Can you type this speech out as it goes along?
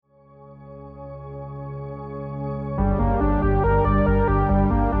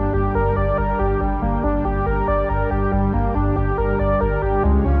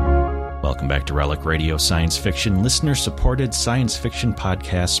back to Relic Radio Science Fiction, listener-supported science fiction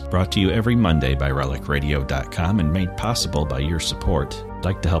podcasts brought to you every Monday by RelicRadio.com and made possible by your support. If you'd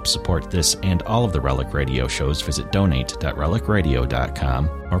like to help support this and all of the Relic Radio shows, visit donate.relicradio.com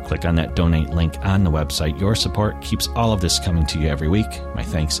or click on that donate link on the website. Your support keeps all of this coming to you every week. My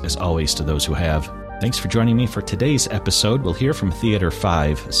thanks, as always, to those who have. Thanks for joining me for today's episode. We'll hear from Theater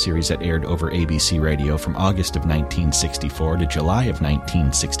 5, a series that aired over ABC Radio from August of 1964 to July of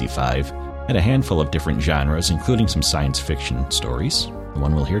 1965, had a handful of different genres, including some science fiction stories. The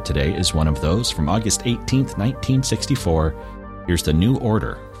one we'll hear today is one of those from August 18th, 1964. Here's The New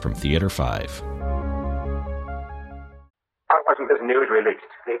Order from Theater 5. Why wasn't this news released?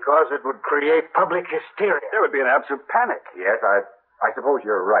 Because it would create public hysteria. There would be an absolute panic. Yes, I suppose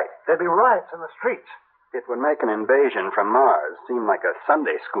you're right. There'd be riots in the streets. It would make an invasion from Mars seem like a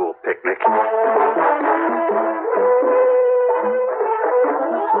Sunday school picnic.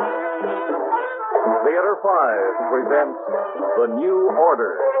 Theater 5 presents The New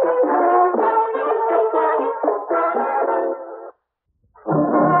Order.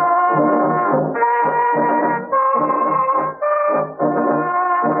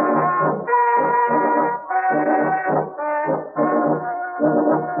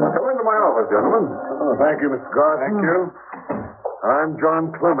 Come into my office, gentlemen. Oh, thank you, Mr. Garson. Thank you. I'm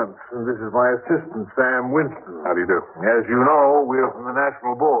John Clements, and this is my assistant, Sam Winston. How do you do? As you know, we're from the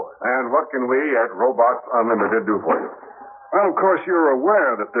National Board. And what can we at Robots Unlimited do for you? Well, of course, you're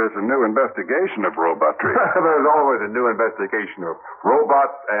aware that there's a new investigation of robotry. There's always a new investigation of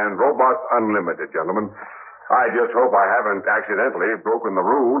robots and Robots Unlimited, gentlemen. I just hope I haven't accidentally broken the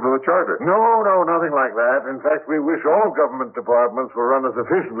rules of the charter. No, nothing like that. In fact, we wish all government departments were run as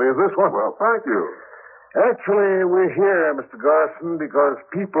efficiently as this one. Well, thank you. Actually, we're here, Mr. Garson, because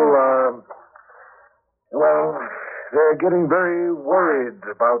people are... Well, they're getting very worried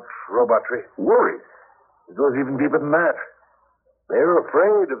about robotry. Worried? It goes even deeper than that. They're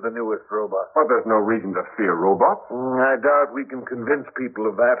afraid of the newest robot. Well, there's no reason to fear robots. I doubt we can convince people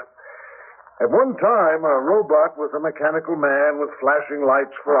of that. At one time, a robot was a mechanical man with flashing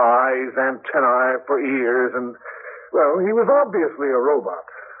lights for eyes, antennae for ears, and, well, he was obviously a robot.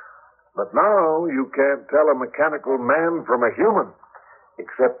 But now you can't tell a mechanical man from a human,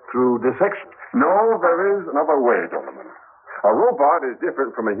 except through dissection. No, there is another way, gentlemen. A robot is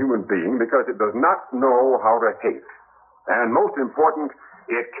different from a human being because it does not know how to hate. And most important,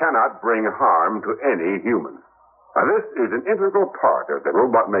 it cannot bring harm to any human. Now, this is an integral part of the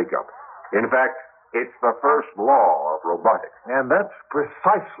robot makeup. In fact, it's the first law of robotics. And that's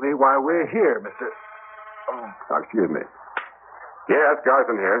precisely why we're here, Mr. Excuse me. Yes,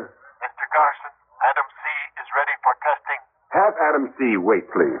 Garson here. Mr. Garson, Adam C. is ready for testing. Have Adam C. wait,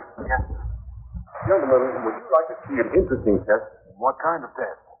 please. Yes. Gentlemen, would you like to see an interesting test? What kind of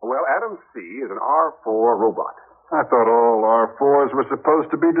test? Well, Adam C. is an R4 robot. I thought all R4s were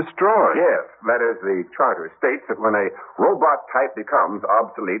supposed to be destroyed. Yes, that is, the charter states that when a robot type becomes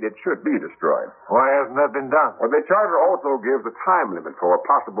obsolete, it should be destroyed. Why hasn't that been done? Well, the charter also gives a time limit for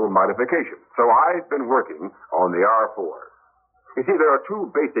possible modification. So I've been working on the R4s. You see, there are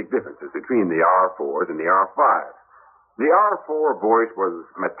two basic differences between the R4s and the R5s. The R4 voice was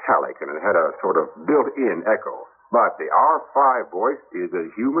metallic and it had a sort of built-in echo. But the R5 voice is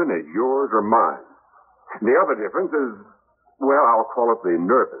as human as yours or mine. The other difference is, well, I'll call it the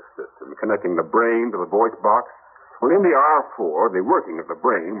nervous system, connecting the brain to the voice box. Well, in the R4, the working of the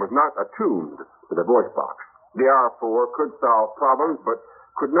brain was not attuned to the voice box. The R4 could solve problems, but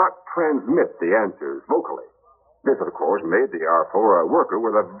could not transmit the answers vocally. This, of course, made the R4 a worker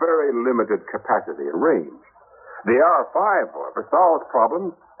with a very limited capacity and range. The R5, however, solves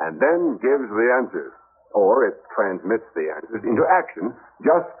problems and then gives the answers. Or it transmits the answers into action,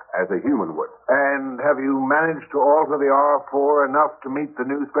 just as a human would. And have you managed to alter the R4 enough to meet the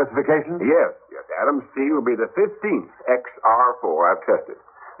new specifications? Yes. Adam C. will be the 15th XR4 I've tested.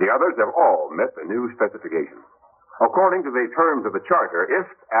 The others have all met the new specifications. According to the terms of the charter, if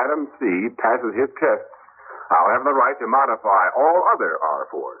Adam C. passes his tests, I'll have the right to modify all other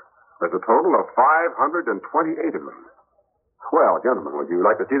R4s. There's a total of 528 of them. Well, gentlemen, would you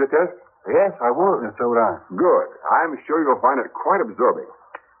like to see the test? Yes, I would. And so would I. Good. I'm sure you'll find it quite absorbing.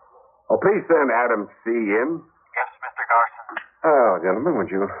 Oh, please send Adam C. in. Yes, Mr. Garson. Oh, gentlemen,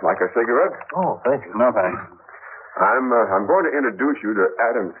 would you like a cigarette? Oh, thank you. No, thanks. I'm going to introduce you to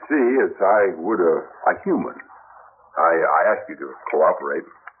Adam C. as I would a human. I ask you to cooperate.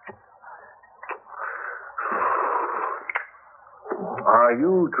 Are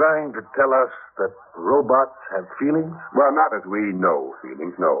you trying to tell us that robots have feelings? Well, not as we know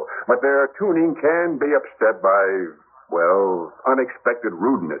feelings, no. But their tuning can be upset by, well, unexpected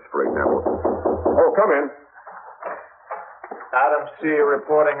rudeness, for example. Oh, come in. Adam C.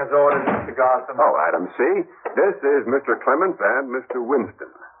 reporting as ordered, Mr. Garson. Oh, Adam C. This is Mr. Clements and Mr.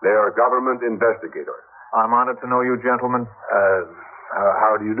 Winston. They are government investigators. I'm honored to know you, gentlemen.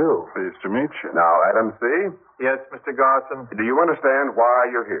 How do you do? Pleased to meet you. Now, Adam C., Yes, Mr. Garson. do you understand why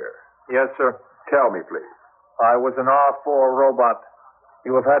you're here? Yes, sir. Tell me, please. I was an R4 robot.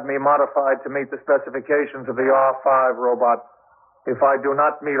 You have had me modified to meet the specifications of the R5 robot. If I do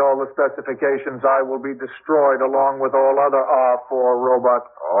not meet all the specifications, I will be destroyed along with all other R4 robots.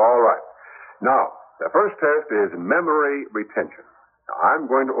 All right. Now, the first test is memory retention. Now, I'm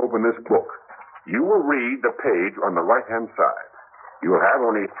going to open this book. You will read the page on the right-hand side. You will have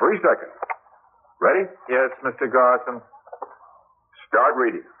only 3 seconds. Ready? Yes, Mr. Garson. Start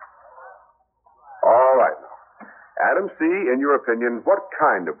reading. All right now. Adam C., in your opinion, what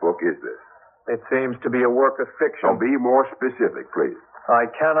kind of book is this? It seems to be a work of fiction. Now, be more specific, please. I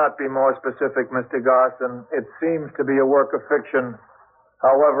cannot be more specific, Mr. Garson. It seems to be a work of fiction.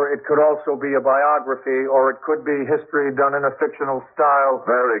 However, it could also be a biography, or it could be history done in a fictional style.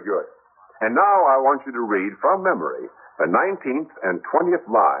 Very good. And now I want you to read from memory the 19th and 20th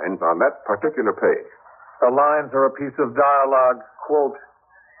lines on that particular page. The lines are a piece of dialogue. Quote,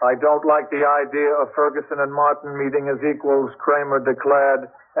 I don't like the idea of Ferguson and Martin meeting as equals, Kramer declared,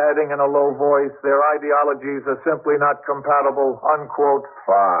 adding in a low voice, their ideologies are simply not compatible, unquote.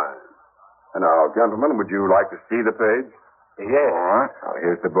 Fine. And now, gentlemen, would you like to see the page? Yes. All right. Now,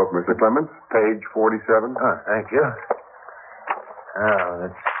 here's the book, Mr. Clements, page 47. Thank you. Now,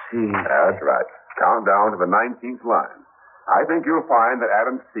 let's see. That's right. Count down to the 19th line. I think you'll find that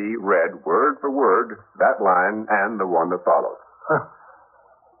Adam C. read word for word that line and the one that follows. Huh.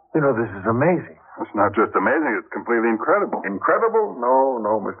 You know, this is amazing. It's not just amazing, it's completely incredible. Incredible?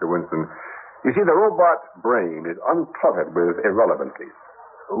 No, Mr. Winston. You see, the robot's brain is uncluttered with irrelevancies.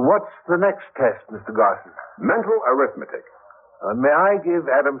 What's the next test, Mr. Garson? Mental arithmetic. May I give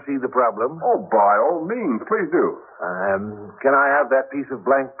Adam C. the problem? Oh, by all means, please do. Can I have that piece of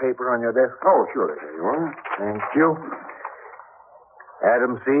blank paper on your desk? Oh, surely. Here you are. Thank you.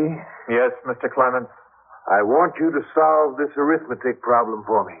 Adam C., Yes, Mr. Clements. I want you to solve this arithmetic problem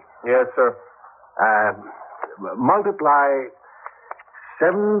for me. Yes, sir. Multiply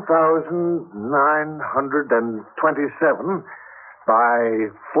 7,927 by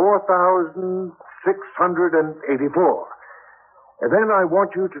 4,684. And then I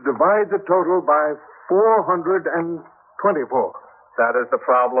want you to divide the total by 424. That is the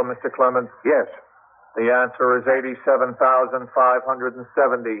problem, Mr. Clements. Yes. The answer is 87,570,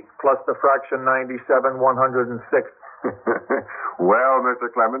 plus the fraction 97,106. Well,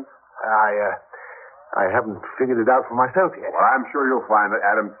 Mr. Clements? I haven't figured it out for myself yet. Well, I'm sure you'll find that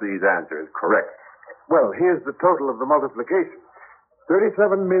Adam C.'s answer is correct. Well, here's the total of the multiplication.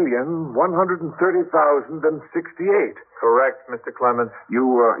 37,130,068. Correct, Mr. Clements.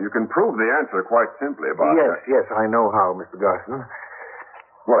 You can prove the answer quite simply by... Yes, I know how, Mr. Garson.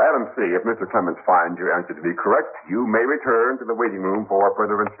 Well, Adam C., if Mr. Clements finds your answer to be correct, you may return to the waiting room for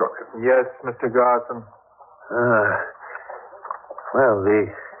further instruction. Yes, Mr. Garson. Well,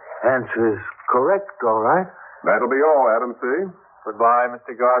 the answer is correct, all right. That'll be all, Adam C. Goodbye,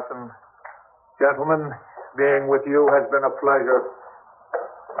 Mr. Garson. Gentlemen, being with you has been a pleasure.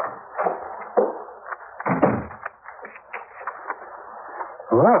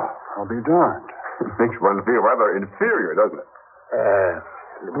 Well, I'll be darned. Makes one feel rather inferior, doesn't it?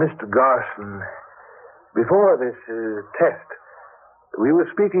 Mr. Garson, before this test, we were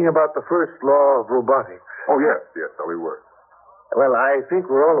speaking about the first law of robotics. Oh, yes, so we were. Well, I think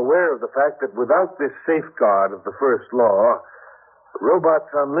we're all aware of the fact that without this safeguard of the first law, Robots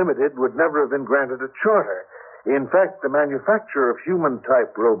Unlimited would never have been granted a charter. In fact, the manufacture of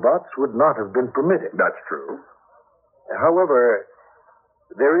human-type robots would not have been permitted. That's true. However,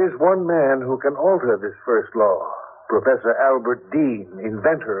 there is one man who can alter this first law. Professor Albert Dean,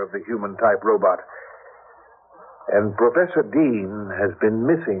 inventor of the human-type robot. And Professor Dean has been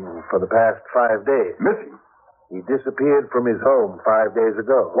missing for the past 5 days. Missing? He disappeared from his home 5 days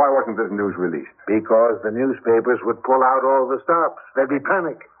ago. Why wasn't this news released? Because the newspapers would pull out all the stops. There'd be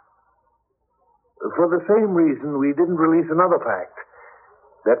panic. For the same reason, we didn't release another fact.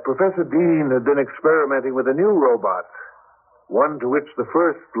 That Professor Dean had been experimenting with a new robot. One to which the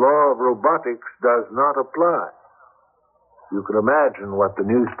first law of robotics does not apply. You can imagine what the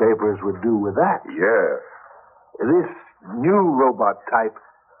newspapers would do with that. Yes. This new robot type,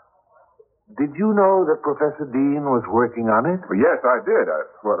 did you know that Professor Dean was working on it? Well, yes, I did.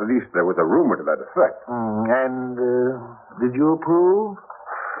 Well, at least there was a rumor to that effect. And did you approve?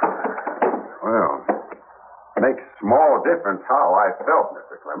 Well, Makes small difference how I felt,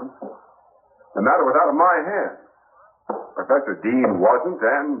 Mr. Clemens. The matter was out of my hands. Professor Dean wasn't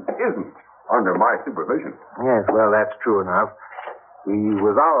and isn't under my supervision. Yes, well, that's true enough. He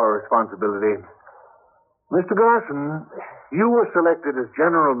was our responsibility. Mr. Garson, you were selected as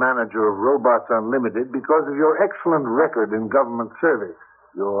general manager of Robots Unlimited because of your excellent record in government service.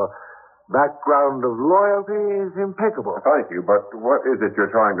 Your background of loyalty is impeccable. Thank you, but what is it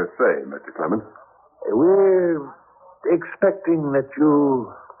you're trying to say, Mr. Clemens? We're expecting that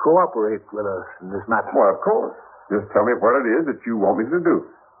you cooperate with us in this matter. Well, of course. Just tell me what it is that you want me to do.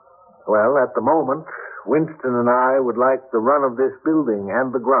 Well, at the moment, Winston and I would like the run of this building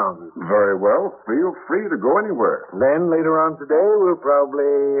and the grounds. Very well. Feel free to go anywhere. Then later on today, we'll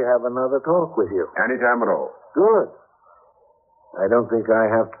probably have another talk with you. Anytime at all. Good. I don't think I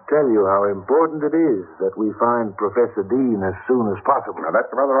have to tell you how important it is that we find Professor Dean as soon as possible. Now, that's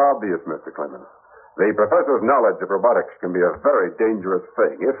rather obvious, Mr. Clemens. The professor's knowledge of robotics can be a very dangerous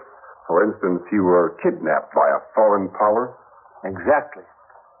thing if, for instance, he were kidnapped by a foreign power. Exactly.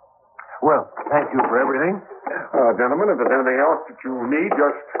 Well, thank you for everything. Gentlemen, if there's anything else that you need,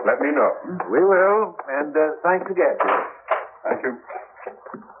 just let me know. We will, and thanks again. Thank you.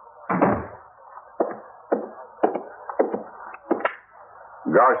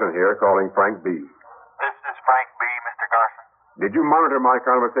 Garson here, calling Frank B. This is Frank B., Mr. Garson. Did you monitor my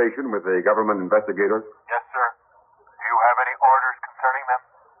conversation with the government investigators? Yes, sir. Do you have any orders concerning them?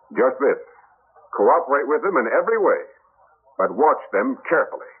 Just this. Cooperate with them in every way, but watch them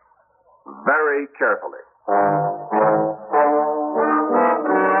carefully. Very carefully.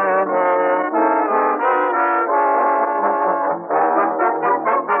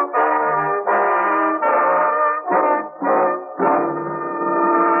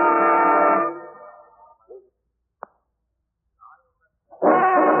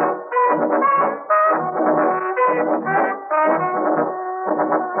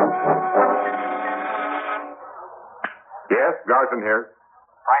 Yes, Garson here.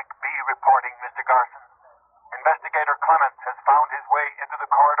 Frank B. reporting, Mr. Garson. Investigator Clements has found his way into the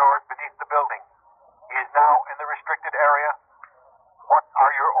corridors beneath the building. He is now in the restricted area. What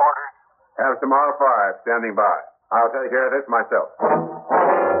are your orders? Have some R5 standing by. I'll take care of this myself.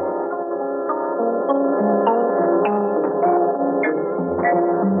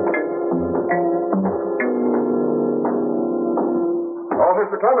 Oh,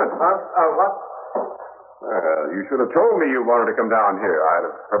 Mr. Clements. What? Well, you should have told me you wanted to come down here. I'd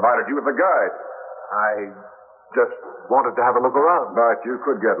have provided you with a guide. I just wanted to have a look around. But you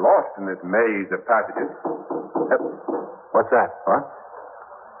could get lost in this maze of passages. What's that? What?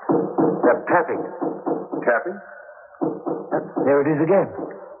 That tapping. Tapping? There it is again.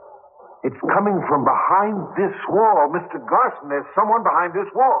 It's coming from behind this wall. Mr. Garson, there's someone behind this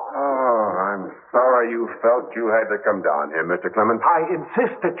wall. Oh, I'm sorry you felt you had to come down here, Mr. Clemens. I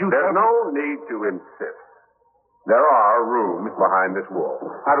insist that you... There's no need to insist. There are rooms behind this wall.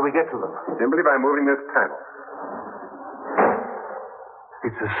 How do we get to them? Simply by moving this panel.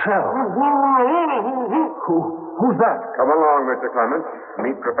 It's a cell. Who's that? Come along, Mr. Clements.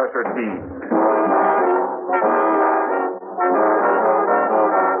 Meet Professor Dean.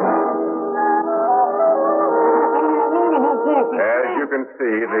 As you can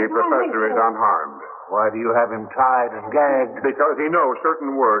see, the professor is unharmed. Why do you have him tied and gagged? Because he knows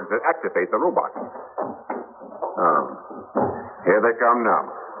certain words that activate the robot. Here they come now.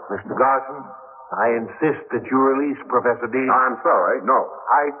 Mr. Garson, I insist that you release Professor Dean. I'm sorry, no.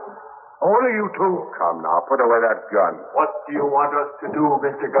 I order you to. Come now, put away that gun. What do you want us to do,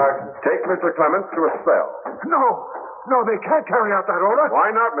 Mr. Garson? Take Mr. Clements to a cell. No, they can't carry out that order.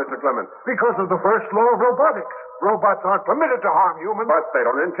 Why not, Mr. Clements? Because of the first law of robotics. Robots aren't permitted to harm humans. But they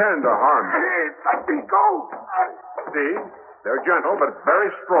don't intend to harm you. Hey, let me go. See? They're gentle, but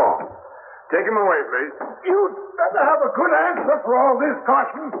very strong. Take him away, please. You'd better have a good answer for all this,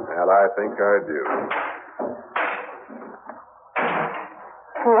 Garson. Well, I think I do.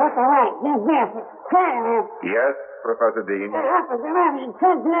 Yes, Professor Dean. Oh,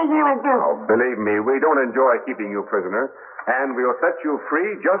 believe me, we don't enjoy keeping you prisoner, and we'll set you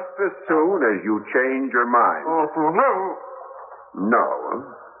free just as soon as you change your mind. No.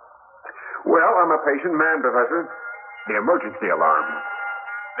 Well, I'm a patient man, Professor. The emergency alarm.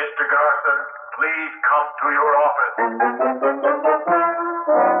 Mr. Garson, please come to your office.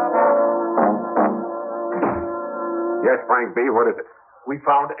 Yes, Frank B., what is it? We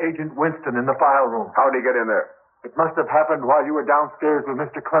found Agent Winston in the file room. How'd he get in there? It must have happened while you were downstairs with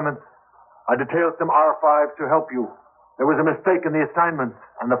Mr. Clements. I detailed some R5s to help you. There was a mistake in the assignments,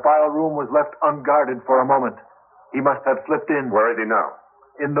 and the file room was left unguarded for a moment. He must have slipped in. Where is he now?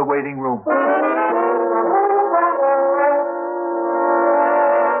 In the waiting room.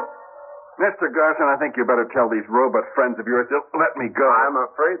 Mr. Garson, I think you better tell these robot friends of yours to let me go. I'm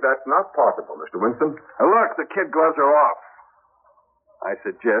afraid that's not possible, Mr. Winston. Look, the kid gloves are off. I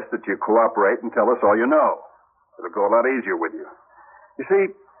suggest that you cooperate and tell us all you know. It'll go a lot easier with you. You see,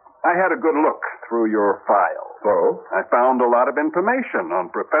 I had a good look through your files. So? I found a lot of information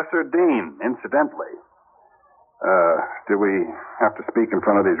on Professor Dean, incidentally. Do we have to speak in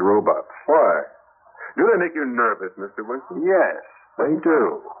front of these robots? Why? Do they make you nervous, Mr. Winston? Yes, they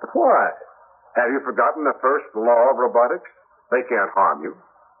do. Why? Have you forgotten the first law of robotics? They can't harm you.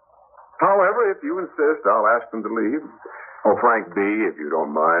 However, if you insist, I'll ask them to leave. Oh, Frank B., if you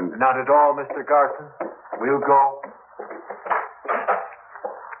don't mind. Not at all, Mr. Garson. We'll go.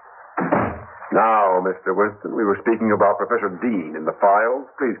 Now, Mr. Winston, we were speaking about Professor Dean in the files.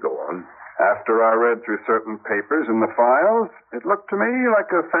 Please go on. After I read through certain papers in the files, it looked to me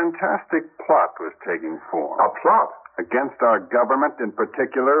like a fantastic plot was taking form. A plot? Against our government in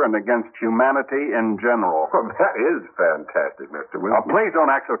particular and against humanity in general. Well, that is fantastic, Mr. Winston. Please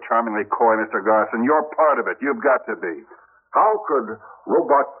don't act so charmingly coy, Mr. Garson. You're part of it. You've got to be. How could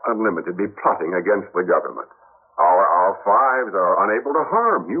Robots Unlimited be plotting against the government? Our R5s are unable to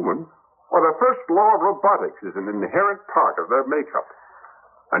harm humans. Well, the first law of robotics is an inherent part of their makeup.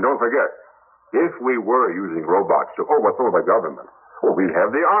 And don't forget, if we were using robots to overthrow the government, we'd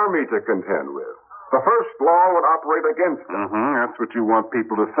have the army to contend with. The first law would operate against them. That's what you want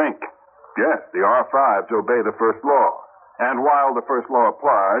people to think. Yes, the R5s obey the first law. And while the first law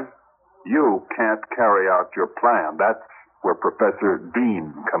applies, you can't carry out your plan. That's where Professor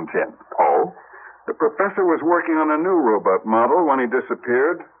Dean comes in. Oh? The professor was working on a new robot model when he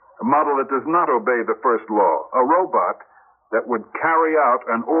disappeared. A model that does not obey the first law. A robot that would carry out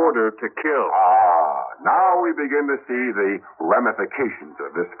an order to kill. Now we begin to see the ramifications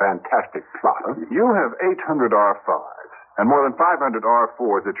of this fantastic plot. You have 800 R5s and more than 500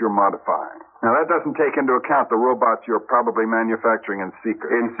 R4s that you're modifying. Now, that doesn't take into account the robots you're probably manufacturing in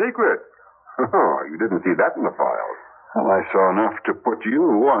secret. In secret? Oh, you didn't see that in the files. Well, I saw enough to put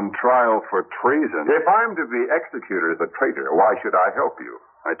you on trial for treason. If I'm to be executed as a traitor, why should I help you?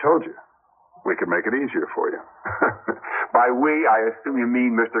 I told you. We could make it easier for you. By we, I assume you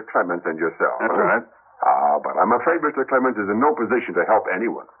mean Mr. Clements and yourself. That's right. But I'm afraid Mr. Clements is in no position to help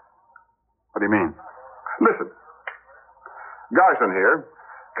anyone. What do you mean? Listen. Garson here.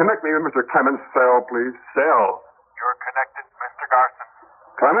 Connect me with Mr. Clements' cell, please. Cell? You're connected, Mr. Garson.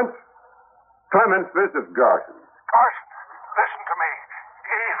 Clements? Clements, this is Garson. Garson, listen to me.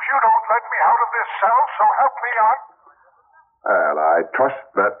 If you don't let me out of this cell, so help me on. Well, I trust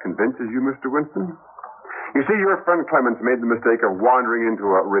that convinces you, Mr. Winston. You see, your friend Clements made the mistake of wandering into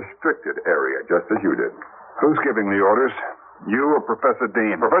a restricted area, just as you did. Who's giving the orders? You or Professor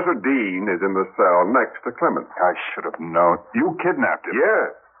Dean? Professor Dean is in the cell next to Clements. I should have known. You kidnapped him.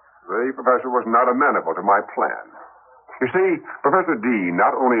 Yes. The professor was not amenable to my plan. You see, Professor Dean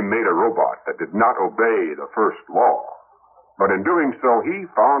not only made a robot that did not obey the first law, but in doing so, he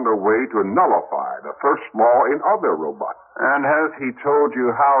found a way to nullify the first law in other robots. And has he told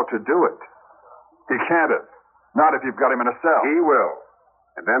you how to do it? He can't have. Not if you've got him in a cell. He will.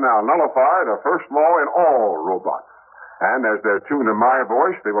 And then I'll nullify the first law in all robots. And as they're tuned to my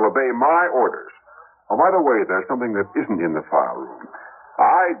voice, they will obey my orders. Oh, by the way, there's something that isn't in the file room.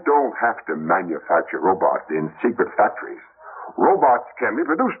 I don't have to manufacture robots in secret factories. Robots can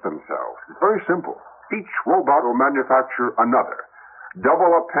reproduce themselves. It's very simple. Each robot will manufacture another. Double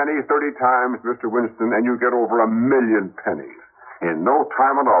a penny 30 times, Mr. Winston, and you get over 1 million pennies. In no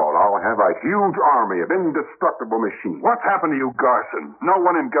time at all, I'll have a huge army of indestructible machines. What's happened to you, Garson? No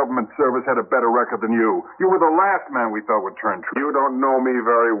one in government service had a better record than you. You were the last man we thought would turn true. You don't know me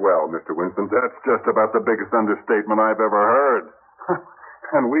very well, Mr. Winston. That's just about the biggest understatement I've ever heard.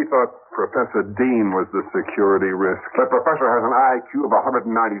 And we thought Professor Dean was the security risk. The professor has an IQ of 195,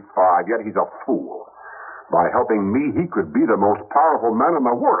 yet he's a fool. By helping me, he could be the most powerful man in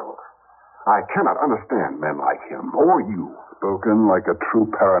the world. I cannot understand men like him, or you. Spoken like a true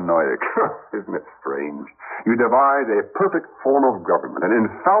paranoiac. Isn't it strange? You devise a perfect form of government, an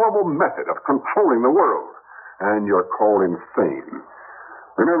infallible method of controlling the world, and you're called insane.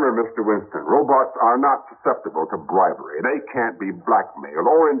 Remember, Mr. Winston, robots are not susceptible to bribery. They can't be blackmailed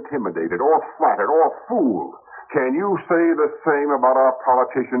or intimidated or flattered or fooled. Can you say the same about our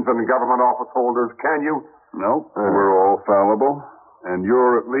politicians and government office holders? Can you? No, we're all fallible. And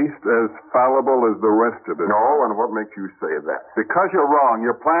you're at least as fallible as the rest of us. No, and what makes you say that? Because you're wrong.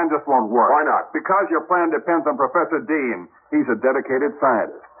 Your plan just won't work. Why not? Because your plan depends on Professor Dean. He's a dedicated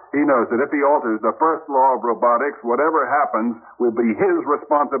scientist. He knows that if he alters the first law of robotics, whatever happens will be his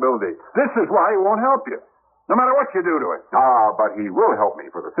responsibility. This is why he won't help you. No matter what you do to it. Ah, but he will help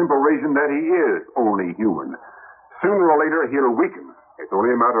me for the simple reason that he is only human. Sooner or later, he'll weaken. It's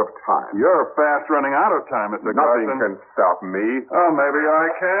only a matter of time. You're fast running out of time, Mr. Nothing Garson. can stop me. Oh, maybe I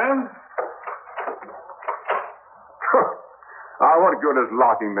can. What good is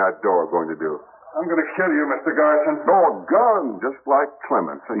locking that door going to do? I'm going to kill you, Mr. Garson. Oh, gun, just like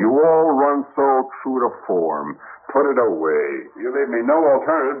Clements. You all run so true to form. Put it away. You leave me no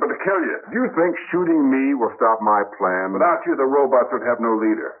alternative but to kill you. You think shooting me will stop my plan? Without you, the robots would have no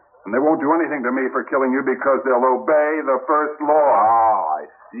leader. And they won't do anything to me for killing you because they'll obey the first law. Ah,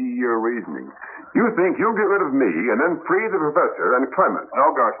 I see your reasoning. You think you'll get rid of me and then free the professor and Clements?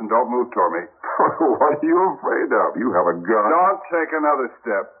 No, Garson, don't move toward me. What are you afraid of? You have a gun. Don't take another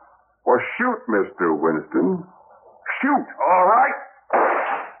step. Well, shoot, Mr. Winston. Shoot. All right.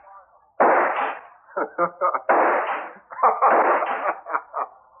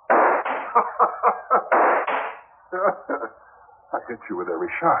 I hit you with every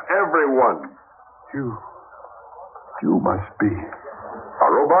shot. Everyone. You must be.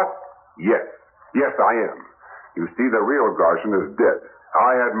 A robot? Yes. Yes, I am. You see, the real Garson is dead.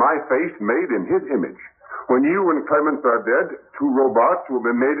 I had my face made in his image. When you and Clements are dead, two robots will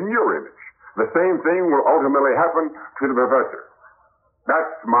be made in your image. The same thing will ultimately happen to the professor.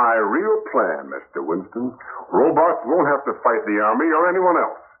 That's my real plan, Mr. Winston. Robots won't have to fight the Army or anyone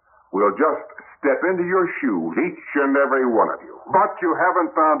else. We'll just step into your shoes, each and every one of you. But you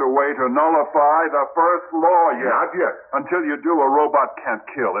haven't found a way to nullify the first law yet. Not yet. Until you do, a robot can't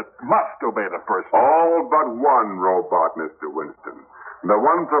kill. It must obey the first law. All but one robot, Mr. Winston. The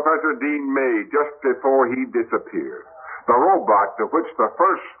one Professor Dean made just before he disappeared. The robot to which the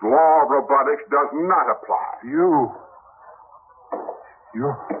first law of robotics does not apply. Yes.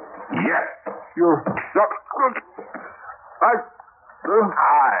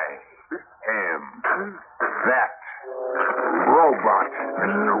 I am that robot,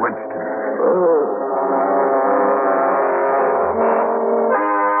 Mr. Winston.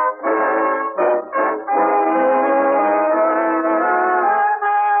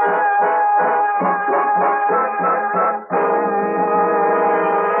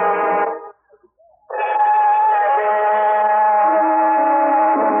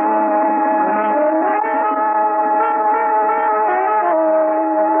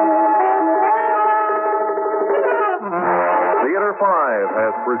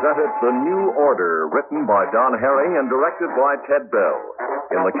 Presented The New Order, written by Don Herring and directed by Ted Bell.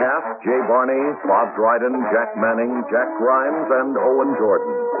 In the cast, Jay Barney, Bob Dryden, Jack Manning, Jack Grimes, and Owen Jordan.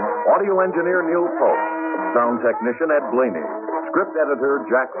 Audio engineer Neil Polk. Sound technician Ed Blaney. Script editor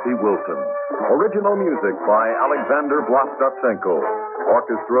Jack C. Wilson. Original music by Alexander Vlastotsenko.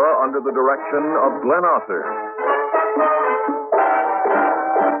 Orchestra under the direction of Glenn Arthur.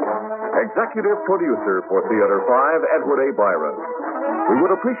 Executive producer for Theater 5, Edward A. Byron. We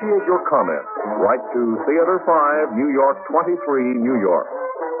would appreciate your comments. Write to Theater 5, New York 23, New York.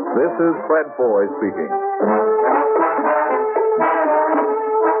 This is Fred Foy speaking.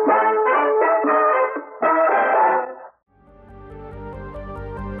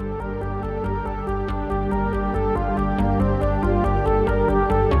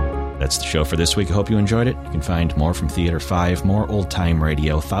 That's the show for this week. I hope you enjoyed it. You can find more from Theater 5, more old-time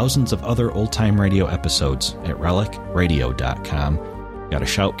radio, thousands of other old-time radio episodes at relicradio.com. Got a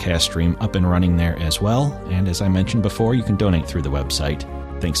Shoutcast stream up and running there as well. And as I mentioned before, you can donate through the website.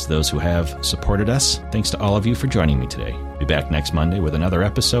 Thanks to those who have supported us. Thanks to all of you for joining me today. Be back next Monday with another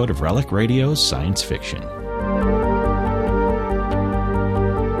episode of Relic Radio's Science Fiction.